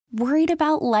Worried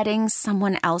about letting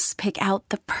someone else pick out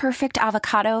the perfect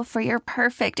avocado for your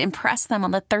perfect impress them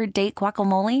on the third date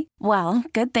guacamole? Well,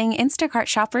 good thing Instacart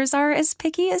shoppers are as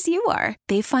picky as you are.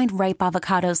 They find ripe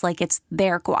avocados like it's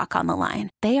their guac on the line.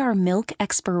 They are milk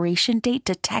expiration date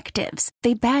detectives.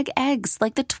 They bag eggs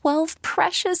like the 12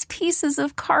 precious pieces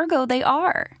of cargo they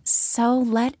are. So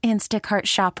let Instacart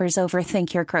shoppers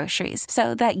overthink your groceries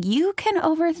so that you can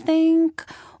overthink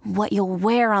what you'll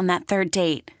wear on that third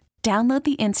date. Download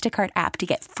the Instacart app to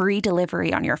get free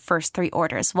delivery on your first 3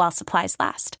 orders while supplies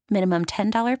last. Minimum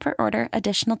 $10 per order.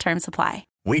 Additional terms apply.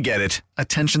 We get it.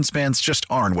 Attention spans just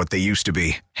aren't what they used to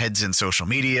be. Heads in social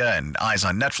media and eyes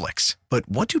on Netflix. But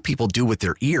what do people do with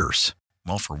their ears?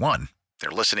 Well, for one, they're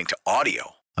listening to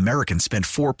audio. Americans spend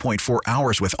 4.4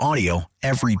 hours with audio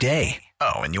every day.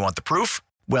 Oh, and you want the proof?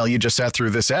 Well, you just sat through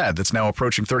this ad that's now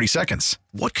approaching 30 seconds.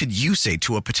 What could you say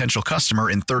to a potential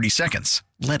customer in 30 seconds?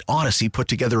 Let Odyssey put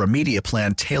together a media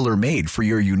plan tailor-made for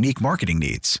your unique marketing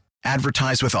needs.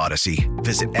 Advertise with Odyssey.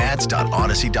 Visit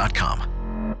ads.odyssey.com.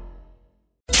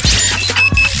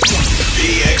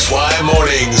 PXY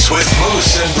Mornings with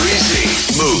Moose and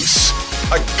Breezy. Moose,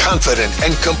 a confident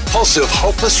and compulsive,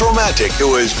 hopeless romantic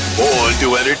who is born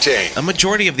to entertain. A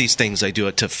majority of these things I do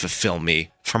it to fulfill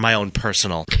me, for my own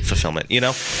personal fulfillment, you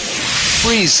know?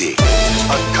 Breezy,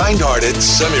 a kind-hearted,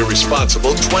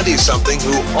 semi-responsible 20-something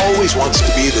who always wants to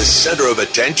be the center of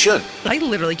attention. I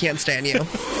literally can't stand you.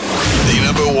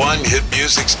 The #1 hit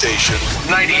music station,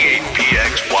 98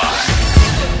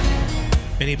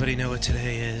 PXY. Anybody know what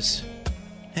today is?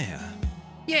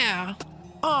 Yeah.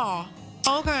 Oh,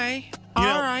 okay. You know,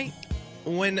 All right.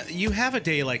 When you have a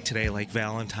day like today, like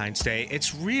Valentine's Day,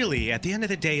 it's really, at the end of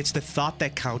the day, it's the thought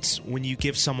that counts when you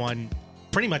give someone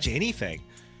pretty much anything.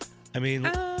 I mean,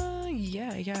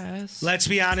 yeah, I guess. Let's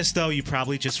be honest, though, you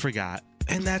probably just forgot.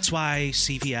 And that's why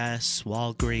CVS,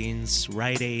 Walgreens,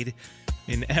 Rite Aid,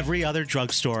 and every other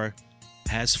drugstore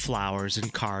has flowers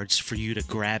and cards for you to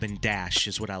grab and dash,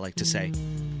 is what I like to say.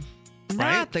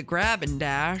 Right? Not the grab and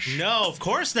dash. No, of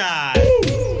course not.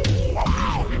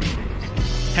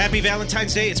 Happy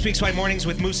Valentine's Day. It's PXY Mornings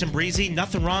with Moose and Breezy.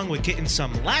 Nothing wrong with getting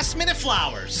some last-minute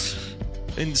flowers.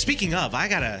 And speaking of, I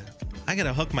gotta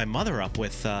hook my mother up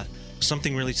with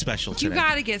something really special today. You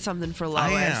gotta get something for Lois.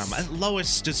 I am.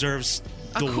 Lois deserves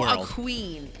the world. A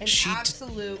queen. An She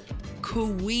absolute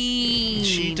queen.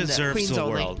 She deserves Queens the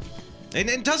only. world. And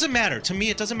it doesn't matter. To me,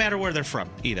 it doesn't matter where they're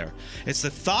from either. It's the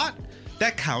thought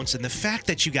that counts, and the fact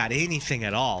that you got anything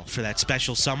at all for that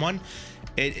special someone,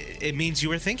 it means you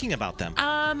were thinking about them.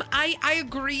 I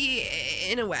agree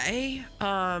in a way.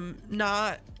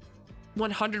 Not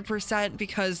 100%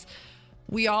 because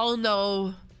we all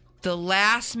know the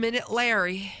last minute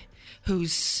Larry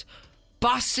who's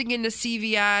busting into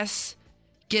CVS,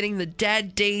 getting the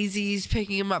dead daisies,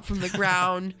 picking them up from the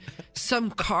ground,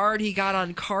 some card he got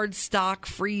on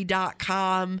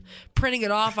cardstockfree.com, printing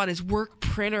it off on his work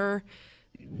printer,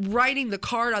 writing the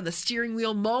card on the steering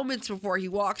wheel moments before he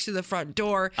walks through the front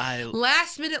door.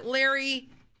 Last minute Larry,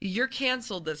 you're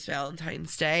canceled this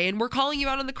Valentine's Day, and we're calling you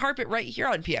out on the carpet right here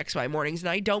on PXY Mornings, and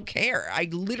I don't care. I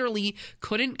literally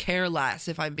couldn't care less,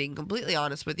 if I'm being completely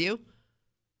honest with you.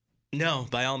 No,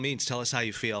 by all means, tell us how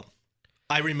you feel.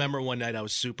 I remember one night I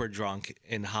was super drunk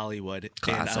in Hollywood,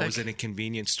 and I was in a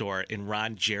convenience store, and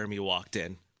Ron Jeremy walked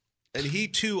in. And he,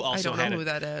 too, also I don't know who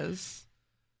that is.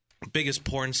 Biggest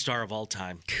porn star of all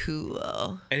time.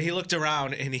 Cool. And he looked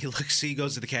around, and he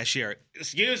goes to the cashier.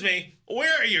 Excuse me,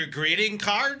 where are your greeting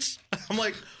cards? I'm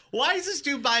like, why is this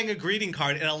dude buying a greeting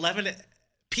card at 11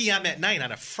 p.m. at night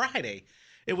on a Friday?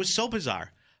 It was so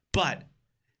bizarre. But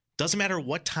doesn't matter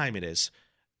what time it is.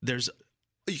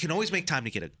 You can always make time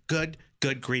to get a good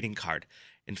greeting card.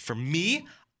 And for me,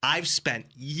 I've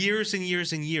spent years and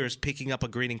years and years picking up a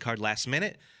greeting card last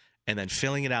minute and then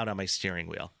filling it out on my steering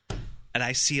wheel. And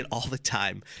I see it all the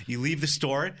time. You leave the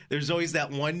store, there's always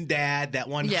that one dad, that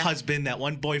one husband, that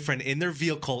one boyfriend in their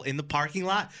vehicle in the parking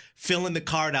lot filling the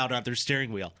card out on their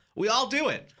steering wheel. We all do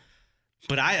it.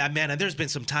 But man, there's been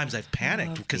some times I've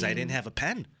panicked because I didn't have a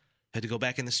pen. I had to go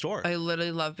back in the store. I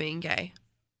literally love being gay.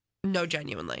 No,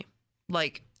 genuinely.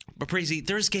 Like, but Breezy,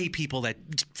 there's gay people that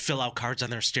fill out cards on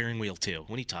their steering wheel too.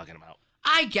 What are you talking about?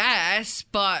 I guess,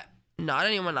 but not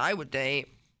anyone I would date.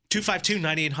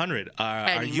 252-9800.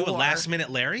 Are you a last minute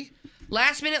Larry?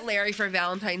 Last minute Larry for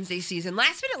Valentine's Day season.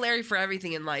 Last minute Larry for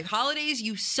everything in life. Holidays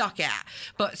you suck at.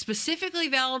 But specifically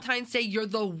Valentine's Day, you're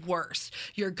the worst.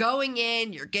 You're going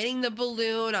in, you're getting the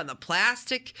balloon on the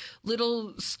plastic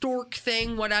little stork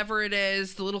thing, whatever it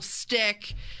is, the little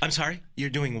stick. I'm sorry? You're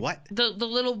doing what? The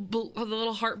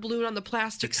little heart balloon on the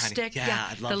plastic stick. Yeah,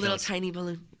 I love the little those. tiny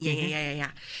balloon.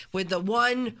 Yeah. With the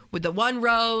one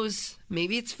rose,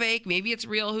 maybe it's fake, maybe it's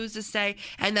real, who's to say?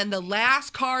 And then the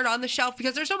last card on the shelf,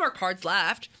 because there's no more cards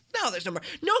left. No, there's no more.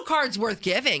 No cards worth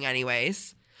giving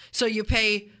anyways. So you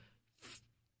pay,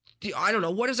 I don't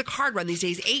know, what does a card run these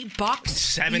days? $8?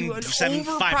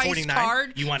 $5.49.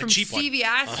 Card You want a from cheap one?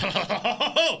 CVS.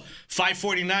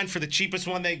 $5.49 for the cheapest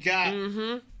one they got.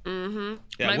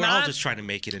 Yeah, we're all just trying to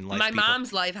make it in life. My people.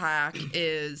 mom's life hack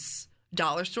is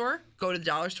dollar store. Go to the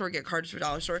dollar store, get cards for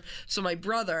dollar store. So my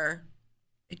brother,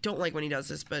 I don't like when he does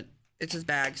this, but it's his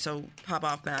bag, so pop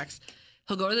off Max.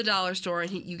 He'll go to the dollar store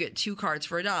and you get 2 cards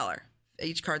for $1.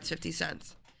 Each card's 50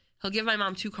 cents. He'll give my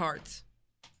mom 2 cards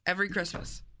every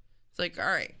Christmas. It's like, all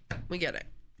right, we get it.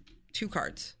 2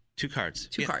 cards. 2 cards.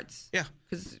 2 cards. Yeah.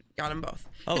 Because got them both.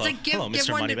 Hello. It's like, Hello,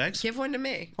 Mr. Moneybags. Give one to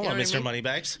me. Hello, You know Mr. what I mean?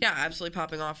 Moneybags. Yeah, absolutely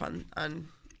popping off on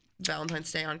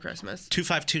Valentine's Day on Christmas.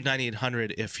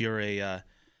 252-9800 if you're a,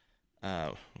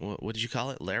 what did you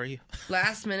call it, Larry?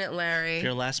 Last minute Larry. If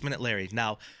you're a last minute Larry.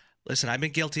 Now, listen, I've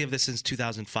been guilty of this since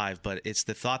 2005, but it's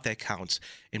the thought that counts.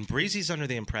 And Breezy's under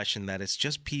the impression that it's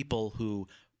just people who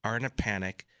are in a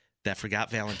panic that forgot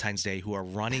Valentine's Day who are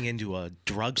running into a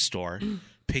drugstore,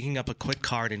 picking up a quick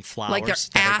card and flowers. Like their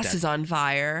ass is on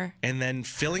fire. And then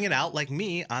filling it out like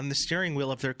me on the steering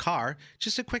wheel of their car.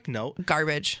 Just a quick note.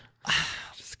 Garbage.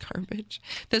 Just garbage.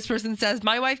 This person says,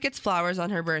 my wife gets flowers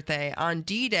on her birthday. On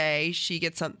D-Day, she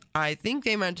gets some, I think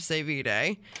they meant to say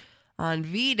V-Day. On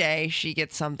V-Day, she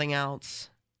gets something else.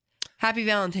 Happy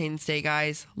Valentine's Day,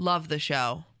 guys. Love the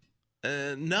show.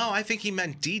 No, I think he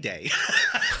meant D-Day.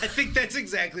 I think that's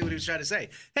exactly what he was trying to say.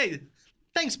 Hey,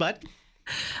 thanks, bud.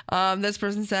 This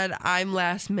person said, I'm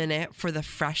last minute for the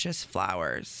freshest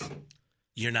flowers.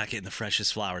 You're not getting the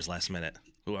freshest flowers last minute,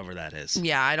 whoever that is.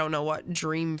 Yeah, I don't know what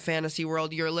dream fantasy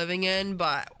world you're living in,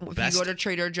 but if you go to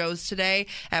Trader Joe's today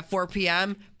at 4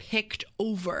 p.m., picked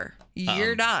over.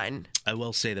 You're done. I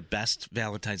will say the best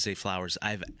Valentine's Day flowers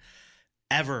I've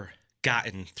ever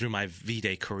gotten through my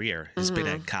V-Day career has been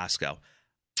at Costco.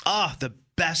 Oh, the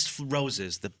best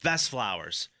roses, the best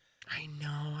flowers. I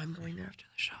know. I'm going there after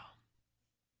the show.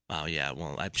 Oh, yeah.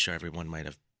 Well, I'm sure everyone might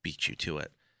have beat you to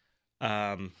it.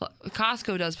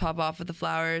 Costco does pop off with the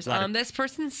flowers. This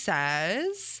person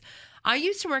says, I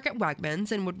used to work at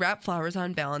Wegmans and would wrap flowers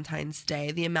on Valentine's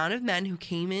Day. The amount of men who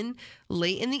came in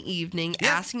late in the evening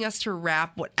asking us to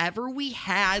wrap whatever we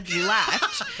had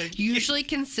left usually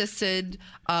consisted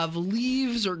of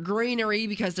leaves or greenery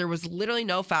because there was literally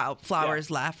no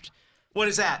flowers left. What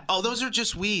is that? Oh, those are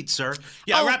just weeds, sir.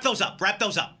 Yeah, wrap those up. Wrap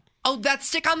those up. Oh, that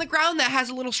stick on the ground that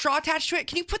has a little straw attached to it.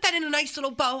 Can you put that in a nice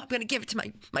little bow? I'm going to give it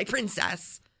to my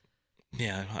princess.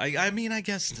 Yeah, I mean, I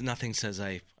guess nothing says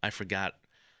I forgot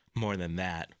more than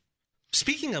that.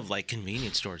 Speaking of like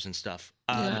convenience stores and stuff,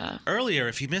 earlier,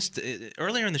 if you missed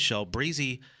earlier in the show,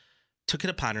 Breezy took it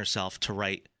upon herself to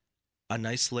write a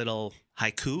nice little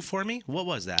haiku for me. What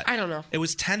was that? I don't know. It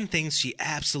was 10 things she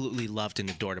absolutely loved and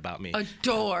adored about me.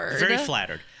 Adored. Very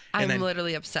flattered. I'm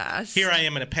literally obsessed. Here I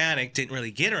am in a panic, didn't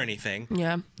really get her anything.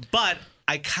 Yeah. But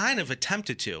I kind of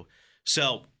attempted to.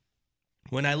 So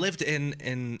when I lived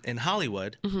in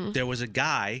Hollywood, there was a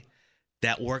guy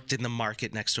that worked in the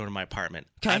market next door to my apartment.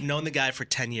 Okay. I've known the guy for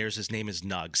 10 years. His name is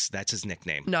Nugs. That's his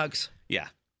nickname. Nugs. Yeah.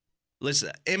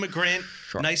 Listen, immigrant,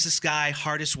 nicest guy,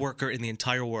 hardest worker in the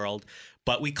entire world.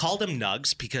 But we called him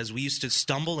Nugs because we used to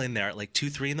stumble in there at like 2,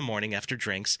 3 in the morning after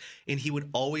drinks. And he would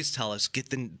always tell us, get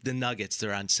the nuggets.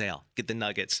 They're on sale. Get the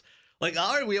nuggets. Like,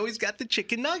 all right, we always got the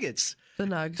chicken nuggets. The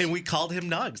Nugs. And we called him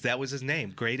Nugs. That was his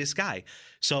name. Greatest guy.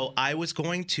 So I was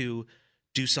going to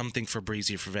do something for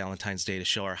Breezy for Valentine's Day to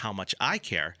show her how much I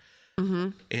care.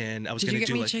 And I was going to do Did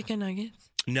you get me chicken nuggets?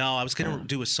 No, I was going to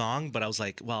do a song, but I was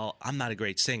like, well, I'm not a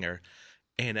great singer.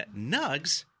 And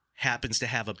Nugs happens to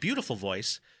have a beautiful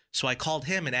voice. So I called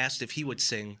him and asked if he would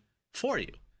sing for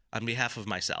you on behalf of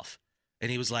myself.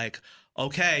 And he was like,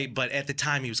 okay. But at the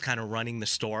time, he was kind of running the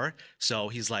store. So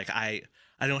he's like, I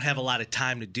don't have a lot of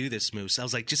time to do this, Moose. I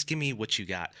was like, just give me what you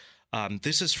got.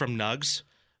 This is from Nugs,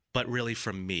 but really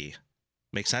from me.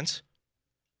 Make sense?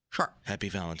 Sure. Happy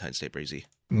Valentine's Day, Breezy.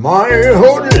 My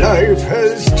whole life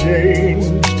has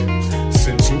changed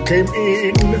since you came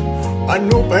in. I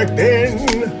knew back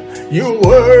then you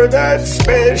were that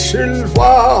special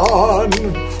one.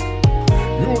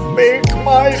 You make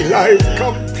my life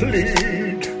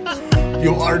complete.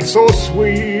 You are so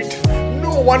sweet.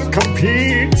 No one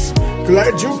competes.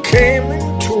 Glad you came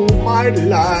into my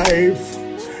life.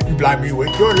 You blind me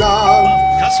with your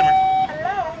love. Customer.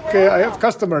 Okay, I have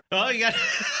customer. Oh, you got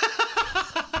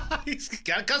he's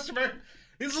got a customer.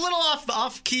 He's a little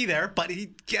off key there, but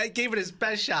he gave it his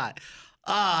best shot.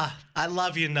 I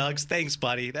love you, Nugs. Thanks,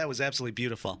 buddy. That was absolutely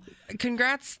beautiful.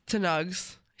 Congrats to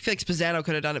Nugs. I feel like Spazzano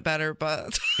could have done it better,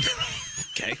 but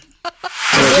Okay.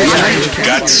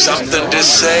 Got something to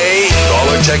say? Call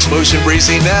or text Moose and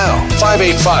Breezy now.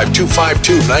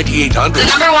 585-252-9800. The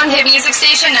number one hit music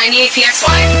station,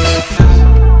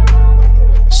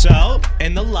 98PXY. So,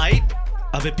 in the light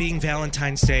of it being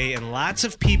Valentine's Day and lots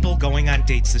of people going on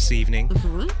dates this evening,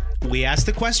 we asked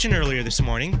the question earlier this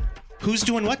morning, who's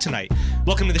doing what tonight?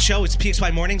 Welcome to the show. It's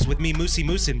PXY Mornings with me, Moosey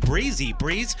Moose, and Breezy.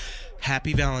 Breeze,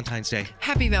 happy Valentine's Day.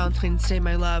 happy Valentine's Day,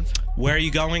 my love. Where are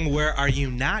you going? Where are you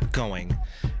not going?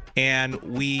 And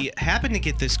we happened to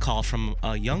get this call from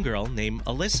a young girl named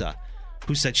Alyssa,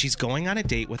 who said she's going on a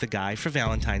date with a guy for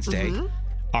Valentine's Day.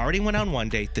 Already went on one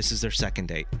date. This is their second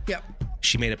date. Yep.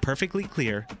 She made it perfectly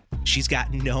clear she's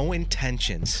got no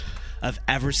intentions of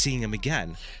ever seeing him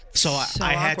again. So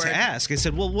I had to ask. I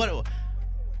said, well,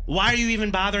 why are you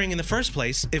even bothering in the first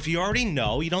place if you already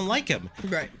know you don't like him?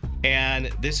 Right.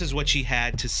 And this is what she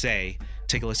had to say.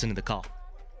 Take a listen to the call.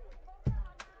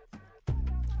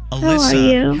 Alyssa, How are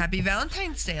you? Happy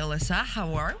Valentine's Day, Alyssa.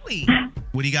 How are we?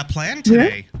 what do you got planned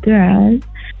today? Good.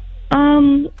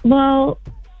 Well,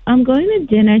 I'm going to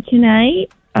dinner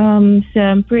tonight. So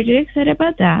I'm pretty excited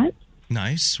about that.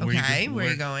 Nice. Okay, where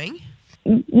are you going?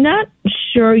 Not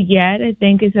sure yet. I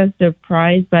think it's a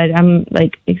surprise, but I'm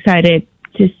excited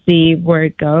to see where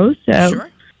it goes. So Sure.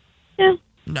 yeah.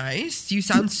 Nice. You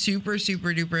sound super,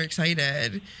 super duper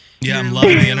excited. Yeah, I'm You're loving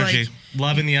the like- energy.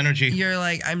 Loving the energy. You're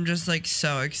like, I'm just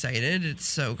so excited. It's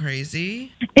so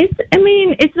crazy.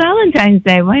 It's Valentine's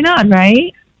Day. Why not,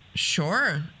 right?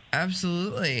 Sure.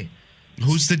 Absolutely.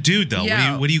 Who's the dude, though?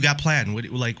 Yeah. What do you got planned?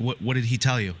 What did he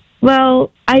tell you?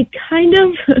 Well, I kind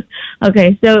of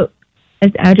okay. So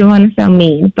I don't want to sound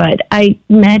mean, but I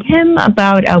met him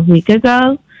about a week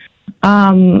ago.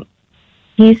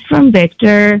 He's from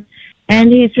Victor,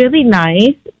 and he's really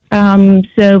nice.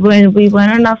 So when we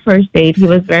went on our first date, he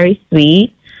was very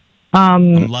sweet.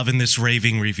 I'm loving this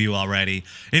raving review already.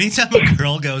 Anytime a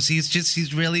girl goes,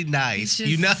 he's really nice.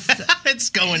 He's just- It's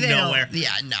going They don't- nowhere. Yeah,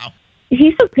 no.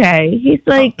 He's okay. He's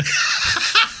like,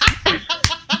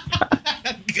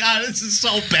 God, this is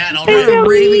so bad I'm already. so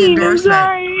raving mean, I'm endorsement.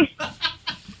 sorry.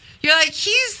 You're like,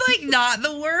 he's not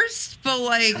the worst, but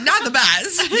not the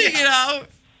best, you know?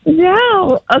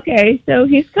 No. Okay, so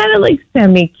he's kind of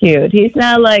semi-cute. He's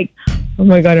not like, oh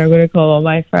my God, I'm going to call all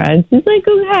my friends. He's like,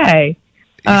 okay.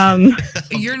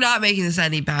 You're not making this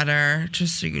any better,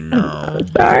 just so you know.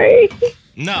 Sorry.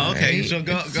 No, okay. Right? So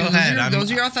go Those ahead. Are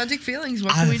those are your authentic feelings.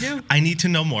 What can we do? I need to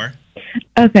know more.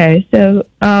 Okay, so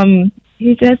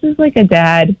he dresses like a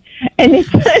dad, and it's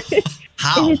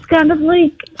How? and it's kind of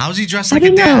like How's he dressed I like a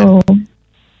don't dad? know.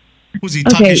 Was he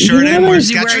tuck Okay, his shirt you know in, wear what-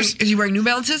 Is Skechers? he wearing New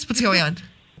Balances? What's going on?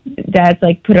 Dads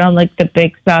put on the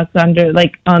big socks under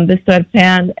on the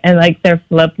sweatpants and their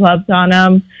flip flops on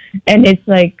them, and it's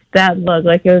that look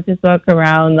it was just walk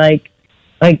around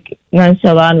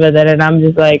nonchalant with it, and I'm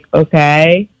just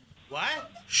okay. What?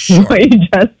 Why you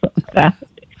dress like that?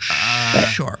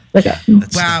 Sure. Okay.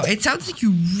 Wow, it sounds like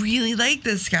you really like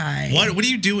this guy. What are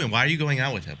you doing? Why are you going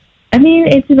out with him? I mean,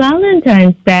 it's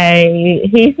Valentine's Day.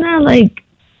 He's not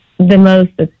the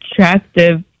most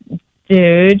attractive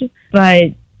dude,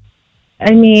 but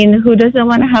I mean, who doesn't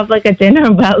want to have a dinner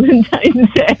on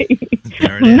Valentine's Day?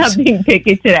 There it I'm is. not being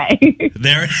picky today.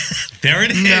 There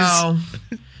it is. No.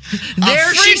 A There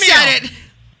free she said meal. it.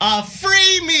 A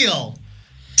free meal.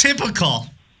 Typical.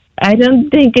 I don't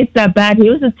think it's that bad. He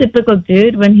was a typical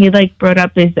dude when he brought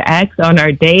up his ex on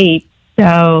our date.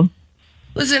 So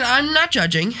Listen, I'm not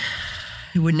judging.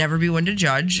 I would never be one to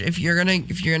judge. If you're gonna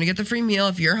get the free meal,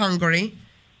 if you're hungry,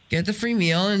 get the free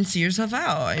meal and see yourself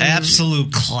out. I mean,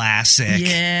 Absolute classic.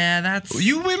 Yeah, that's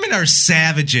You women are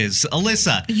savages.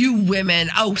 Alyssa, you women.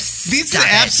 Oh, this is stop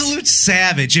it. absolute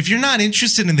savage. If you're not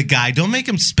interested in the guy, don't make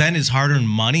him spend his hard-earned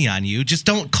money on you. Just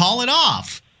don't call it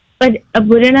off. but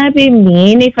wouldn't I be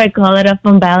mean if I call it up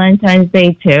on Valentine's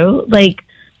Day too?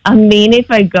 I'm mean if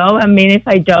I go, I'm mean if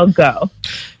I don't go.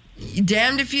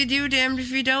 Damned if you do, damned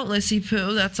if you don't, Lissy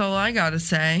Poo. That's all I gotta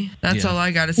say. That's Yeah. all I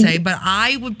gotta say. But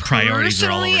I would Priorities are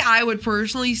all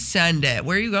personally send it.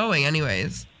 Where are you going,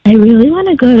 anyways? I really want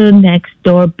to go to next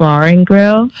door bar and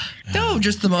grill. No,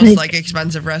 just the most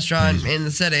expensive restaurant in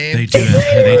the city.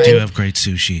 They do have great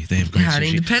sushi. They have great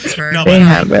Heading to sushi. Pittsburgh. No, They but-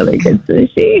 have really good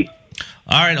sushi.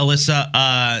 All right, Alyssa.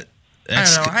 I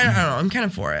don't know. I'm kind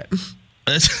of for it.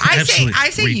 That's I say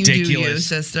absolutely you do you, ridiculous.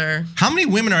 sister. How many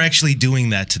women are actually doing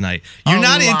that tonight? You're A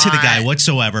not into the guy lot.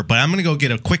 whatsoever, but I'm going to go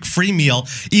get a quick free meal,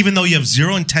 even though you have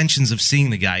zero intentions of seeing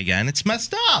the guy again. It's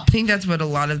messed up. I think that's what a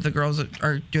lot of the girls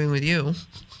are doing with you.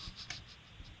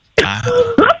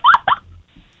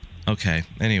 Okay.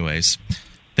 Anyways,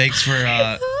 thanks for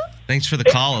the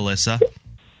call, Alyssa.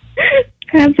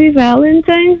 Happy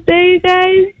Valentine's Day,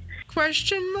 guys.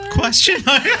 Question mark?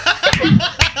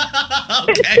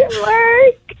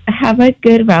 Okay. Have a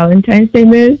good Valentine's Day,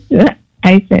 Moose.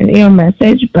 I sent you a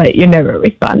message, but you never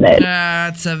responded.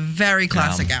 It's a very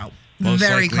classic out.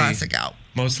 Very classic out.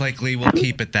 Most likely we'll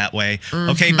keep it that way.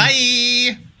 Okay,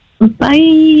 bye.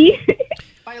 Bye.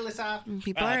 Bye, Alyssa.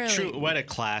 People are True. really, What a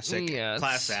classic. Yes.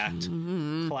 Class act.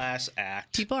 Class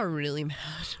act. people are really mad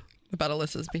about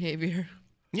Alyssa's behavior.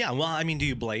 Yeah, well, I mean, do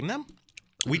you blame them?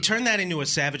 We turned that into a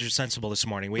savage or sensible this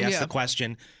morning. We asked the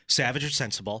question, savage or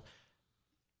sensible,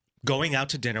 going out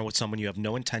to dinner with someone you have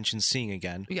no intention seeing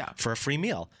again for a free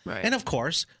meal. Right. And of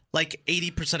course, like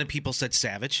 80% of people said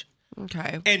savage.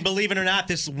 Okay. And believe it or not,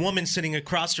 this woman sitting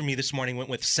across from me this morning went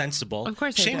with sensible. Of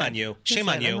course I Shame did. on you. She Shame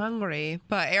said, on you. I'm hungry.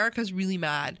 But Erica's really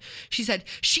mad. She said,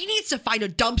 she needs to find a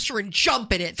dumpster and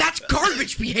jump in it. That's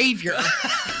garbage behavior.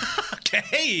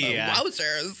 Okay.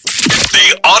 Wowzers.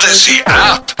 The Odyssey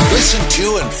app. Listen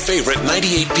to and favorite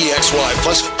 98PXY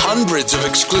plus hundreds of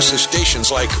exclusive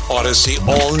stations like Odyssey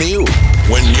All New.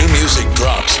 When new music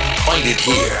drops, find it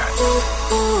here.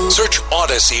 Search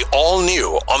Odyssey All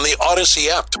New on the Odyssey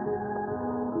app.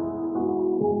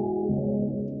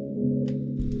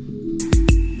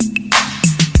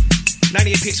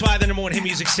 .98PXY, the number one hit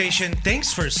music station.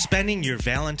 Thanks for spending your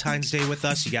Valentine's Day with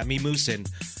us. You got me, Moose, and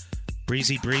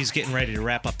Breezy Breeze getting ready to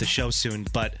wrap up the show soon.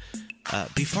 But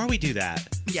before we do that,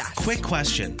 quick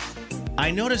question. I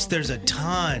noticed there's a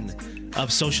ton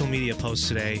of social media posts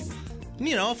today,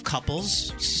 of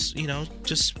couples,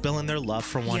 just spilling their love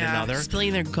for one another.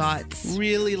 Spilling their guts.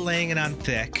 Really laying it on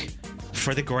thick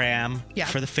for the gram,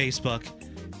 for the Facebook.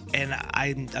 And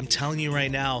I'm telling you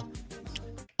right now,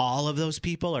 all of those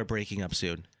people are breaking up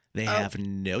soon. They have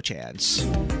no chance.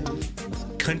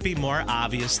 Couldn't be more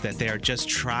obvious that they are just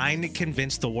trying to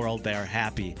convince the world they are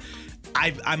happy.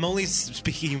 I'm only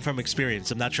speaking from experience.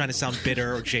 I'm not trying to sound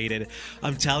bitter or jaded.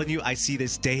 I'm telling you, I see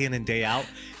this day in and day out.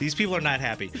 These people are not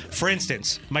happy. For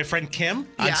instance, my friend Kim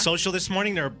on social this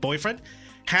morning, their boyfriend,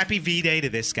 happy V-Day to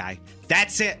this guy.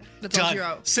 That's it. That's all done. she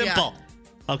wrote. Simple.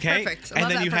 Yeah. Okay? Perfect. And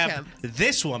then you have Kim.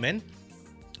 this woman.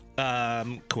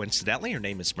 Coincidentally, her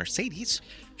name is Mercedes.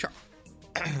 Sure.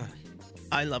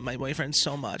 I love my boyfriend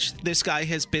so much. This guy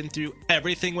has been through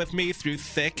everything with me, through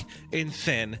thick and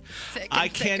thin. I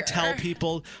can't tell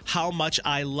people how much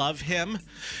I love him.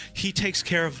 He takes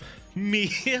care of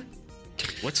me.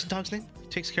 What's the dog's name?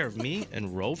 Takes care of me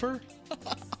and Rover.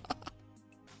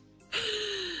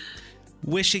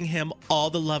 Wishing him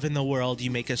all the love in the world. You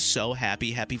make us so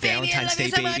happy. Happy Valentine's Day,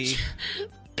 baby.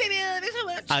 Baby, I love you so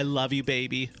much. I love you,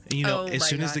 baby. And as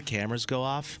soon as the cameras go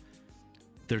off,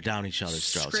 they're down each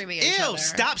other's throats. Screaming at each other.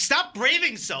 Stop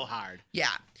breathing so hard.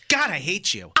 Yeah. God, I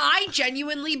hate you. I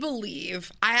genuinely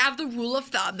believe, I have the rule of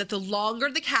thumb that the longer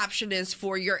the caption is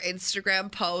for your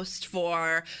Instagram post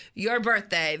for your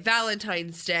birthday,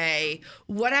 Valentine's Day,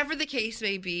 whatever the case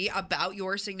may be about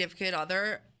your significant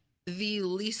other, the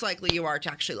least likely you are to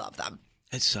actually love them.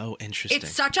 It's so interesting.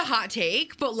 It's such a hot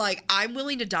take, but I'm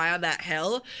willing to die on that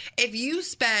hill. If you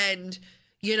spend,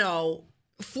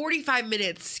 45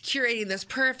 minutes curating this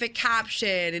perfect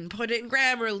caption and put it in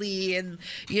Grammarly and,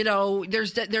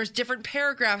 there's different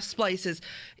paragraph splices,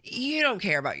 you don't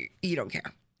care.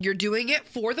 You're doing it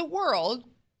for the world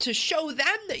to show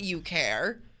them that you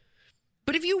care.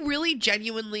 But if you really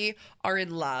genuinely are in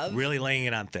love, really laying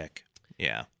it on thick.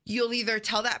 Yeah. You'll either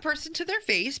tell that person to their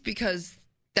face because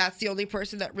that's the only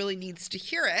person that really needs to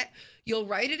hear it. You'll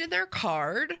write it in their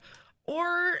card,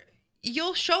 or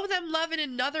you'll show them love in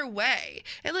another way.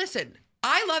 And listen,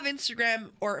 I love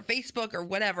Instagram or Facebook or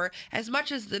whatever as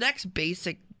much as the next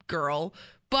basic girl,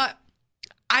 but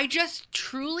I just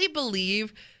truly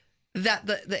believe that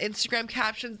the Instagram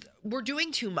captions, we're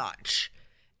doing too much.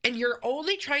 And you're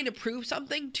only trying to prove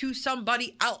something to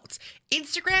somebody else.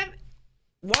 Instagram,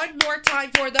 one more time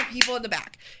for the people in the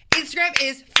back. Instagram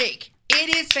is fake.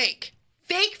 It is fake.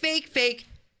 Fake.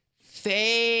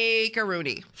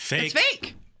 Fake-a-rooney. Fake. It's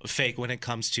fake. Fake when it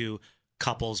comes to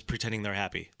couples pretending they're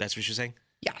happy. That's what you're saying?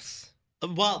 Yes.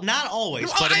 Well, not always.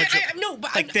 No,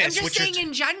 but I'm just saying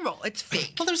in general, it's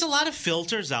fake. Well, there's a lot of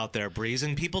filters out there, Breeze,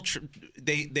 and people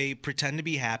they pretend to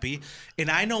be happy.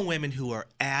 And I know women who are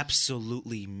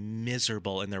absolutely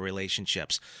miserable in their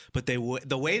relationships, but the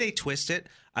way they twist it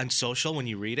on social when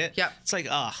you read it, it's like,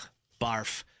 ugh,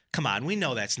 barf. Come on, we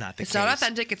know that's not the case. It's not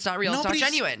authentic. It's not real. It's not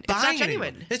genuine. It's not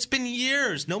genuine. It's been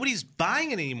years. Nobody's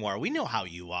buying it anymore. We know how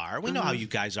you are. We know how you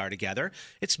guys are together.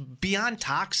 It's beyond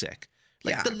toxic.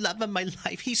 The love of my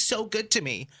life. He's so good to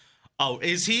me. Oh,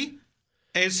 is he?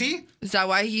 Is he? Is that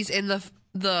why he's in the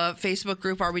Facebook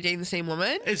group, Are We Dating the Same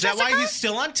Woman? Is that why he's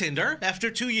still on Tinder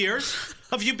after 2 years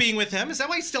of you being with him? Is that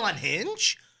why he's still on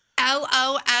Hinge?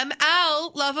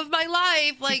 LOML, love of my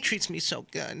life. Like, he treats me so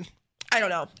good. I don't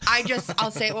know.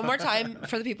 I'll say it one more time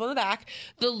for the people in the back.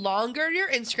 The longer your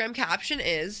Instagram caption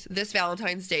is this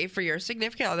Valentine's Day for your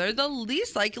significant other, the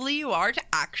least likely you are to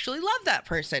actually love that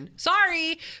person.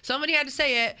 Sorry, somebody had to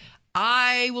say it.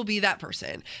 I will be that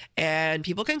person. And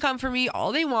people can come for me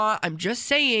all they want. I'm just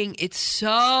saying it's so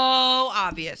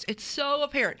obvious. It's so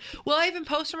apparent. Will I even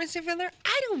post for my significant other?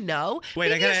 I don't know. Wait,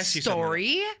 maybe I gotta ask you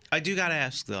story. something. I do gotta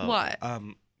ask though. What?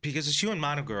 Because it's you and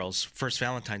Mono Girl's first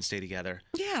Valentine's Day together.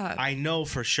 Yeah. I know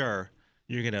for sure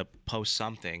you're gonna post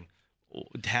something.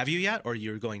 Have you yet, or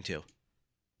you're going to?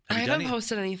 I haven't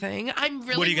posted anything. I'm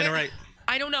really. What are you gonna write?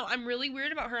 I don't know. I'm really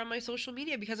weird about her on my social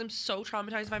media because I'm so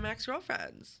traumatized by my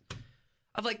ex-girlfriends.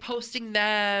 Of like posting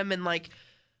them and like,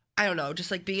 I don't know,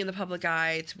 just like being in the public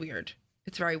eye. It's weird.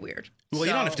 It's very weird. Well,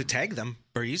 you don't have to tag them,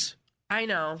 Breeze. I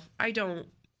know. I don't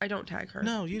tag her.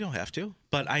 No, you don't have to.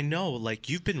 But I know, like,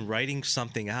 you've been writing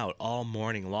something out all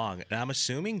morning long, and I'm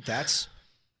assuming that's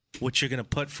what you're going to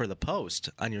put for the post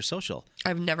on your social.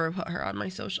 I've never put her on my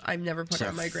social. I've never put her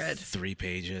on my grid. 3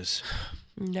 pages.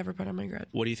 Never put on my grid.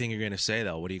 What do you think you're going to say,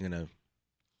 though? What are you going to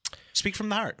speak from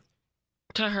the heart?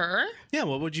 To her? Yeah,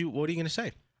 what are you going to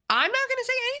say? I'm not going to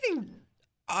say anything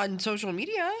on social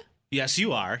media. Yes,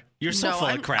 you are. You're so full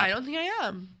of crap. I don't think I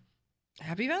am.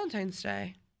 Happy Valentine's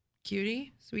Day.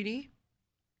 Cutie, sweetie,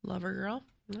 lover girl.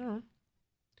 I don't know.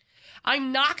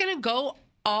 I'm not going to go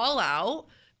all out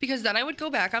because then I would go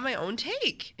back on my own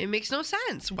take. It makes no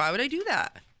sense. Why would I do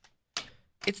that?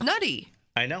 It's nutty.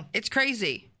 I know. It's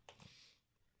crazy.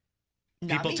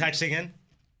 People texting in?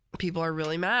 People are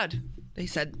really mad. They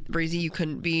said, Breezy, you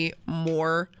couldn't be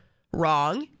more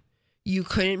wrong. You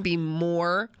couldn't be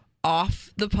more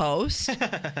off the post.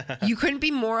 You couldn't be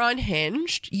more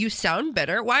unhinged. You sound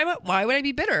bitter. Why would I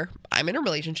be bitter? I'm in a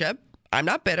relationship. I'm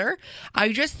not bitter.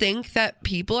 I just think that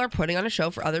people are putting on a show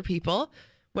for other people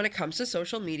when it comes to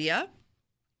social media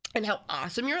and how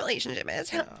awesome your relationship is,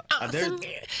 how awesome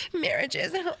your marriage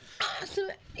is, and how awesome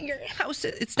your house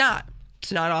is. It's not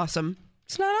awesome.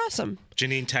 It's not awesome.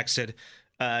 Janine texted.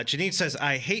 Janine says,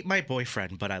 I hate my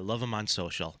boyfriend, but I love him on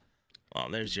social. Well,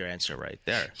 there's your answer right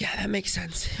there. Yeah, that makes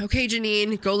sense. Okay,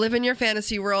 Janine, go live in your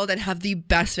fantasy world and have the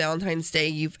best Valentine's Day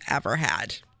you've ever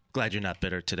had. Glad you're not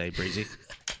bitter today, Breezy.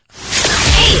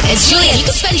 Hey, it's Julia. You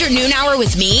can spend your noon hour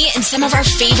with me and some of our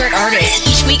favorite artists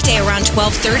each weekday around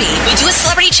 12:30. We do a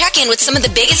celebrity check-in with some of the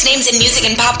biggest names in music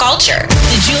and pop culture.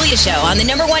 The Julia Show on the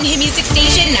 #1 hit music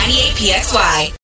station, 98 PXY.